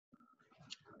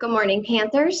Good morning,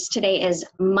 Panthers. Today is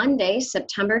Monday,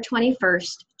 September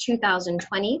 21st,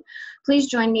 2020. Please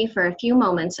join me for a few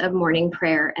moments of morning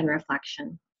prayer and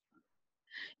reflection.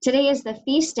 Today is the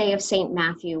feast day of St.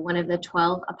 Matthew, one of the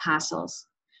 12 apostles.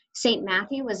 St.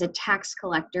 Matthew was a tax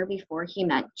collector before he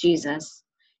met Jesus.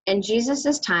 In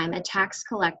Jesus' time, a tax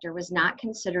collector was not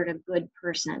considered a good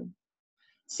person.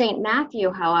 St.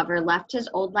 Matthew, however, left his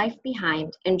old life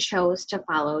behind and chose to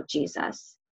follow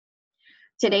Jesus.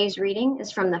 Today's reading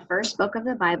is from the first book of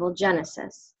the Bible,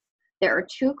 Genesis. There are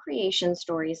two creation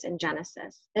stories in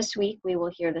Genesis. This week we will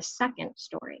hear the second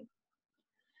story.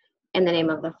 In the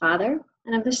name of the Father,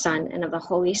 and of the Son, and of the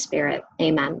Holy Spirit,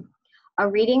 amen. A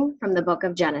reading from the book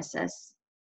of Genesis.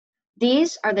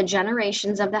 These are the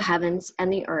generations of the heavens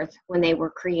and the earth when they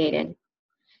were created.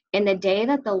 In the day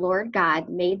that the Lord God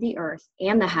made the earth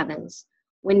and the heavens,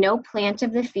 when no plant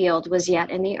of the field was yet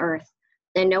in the earth,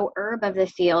 and no herb of the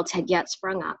field had yet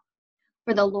sprung up.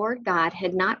 For the Lord God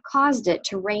had not caused it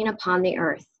to rain upon the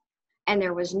earth, and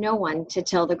there was no one to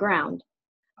till the ground.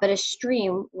 But a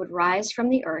stream would rise from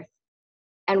the earth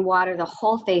and water the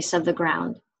whole face of the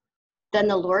ground. Then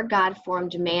the Lord God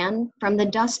formed man from the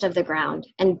dust of the ground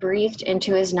and breathed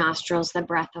into his nostrils the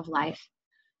breath of life,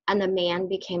 and the man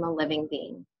became a living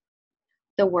being.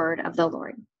 The word of the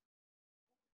Lord.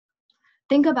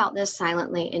 Think about this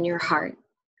silently in your heart.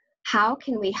 How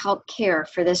can we help care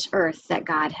for this earth that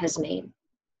God has made?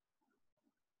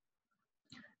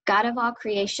 God of all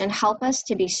creation, help us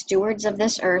to be stewards of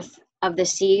this earth, of the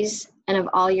seas, and of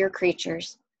all your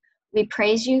creatures. We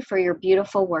praise you for your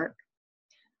beautiful work.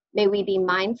 May we be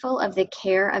mindful of the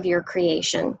care of your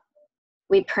creation.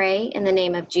 We pray in the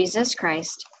name of Jesus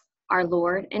Christ, our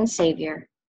Lord and Savior.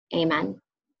 Amen.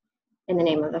 In the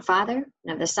name of the Father,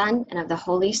 and of the Son, and of the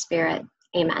Holy Spirit.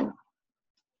 Amen.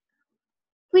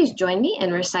 Please join me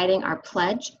in reciting our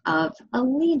Pledge of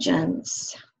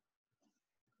Allegiance.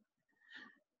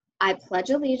 I pledge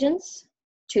allegiance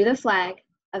to the flag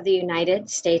of the United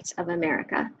States of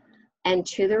America and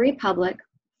to the republic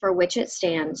for which it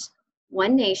stands,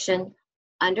 one nation,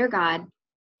 under God,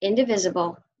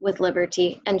 indivisible, with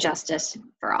liberty and justice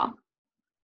for all.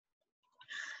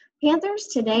 Panthers,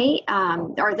 today,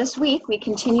 or this week, we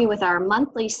continue with our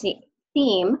monthly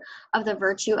theme of the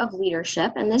virtue of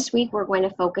leadership, and this week we're going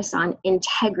to focus on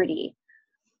integrity.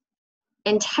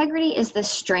 Integrity is the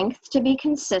strength to be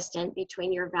consistent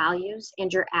between your values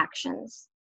and your actions.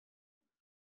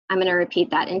 I'm going to repeat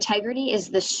that. Integrity is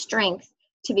the strength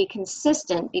to be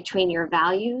consistent between your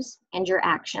values and your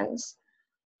actions.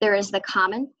 There is the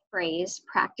common phrase,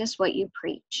 practice what you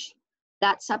preach.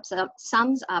 That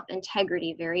sums up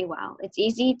integrity very well. It's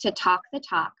easy to talk the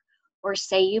talk, or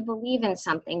say you believe in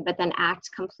something, but then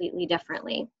act completely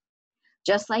differently.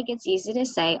 Just like it's easy to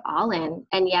say all in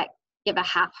and yet give a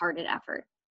half-hearted effort.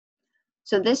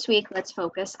 So this week, let's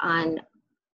focus on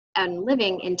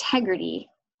living integrity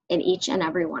in each and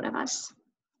every one of us.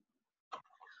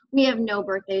 We have no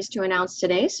birthdays to announce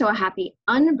today, so a happy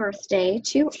unbirthday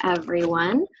to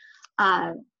everyone.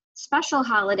 Special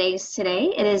holidays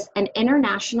today. It is an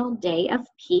International Day of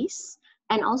Peace,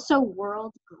 and also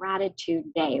World Gratitude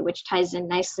Day, which ties in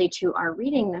nicely to our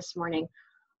reading this morning.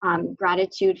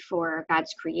 Gratitude for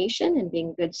God's creation and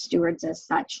being good stewards as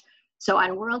such. So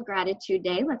on World Gratitude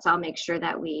Day, let's all make sure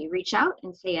that we reach out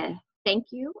and say a thank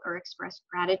you or express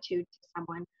gratitude to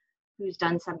someone who's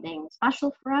done something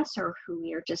special for us or who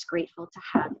we are just grateful to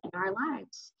have in our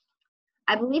lives.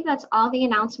 I believe that's all the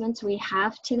announcements we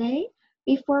have today.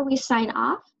 Before we sign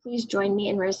off, please join me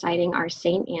in reciting our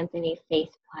St. Anthony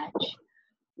Faith Pledge.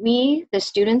 We, the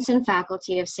students and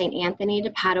faculty of St. Anthony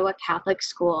de Padua Catholic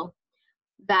School,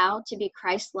 vow to be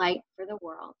Christ-like for the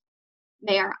world.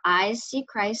 May our eyes see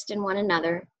Christ in one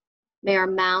another. May our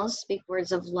mouths speak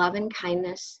words of love and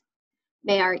kindness.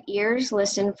 May our ears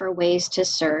listen for ways to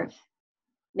serve.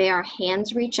 May our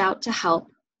hands reach out to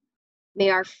help. May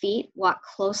our feet walk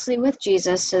closely with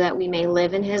Jesus so that we may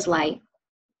live in his light.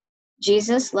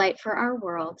 Jesus, light for our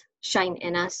world, shine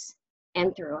in us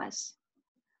and through us.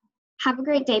 Have a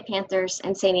great day, Panthers,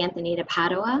 and St. Anthony de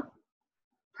Padua,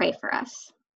 pray for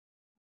us.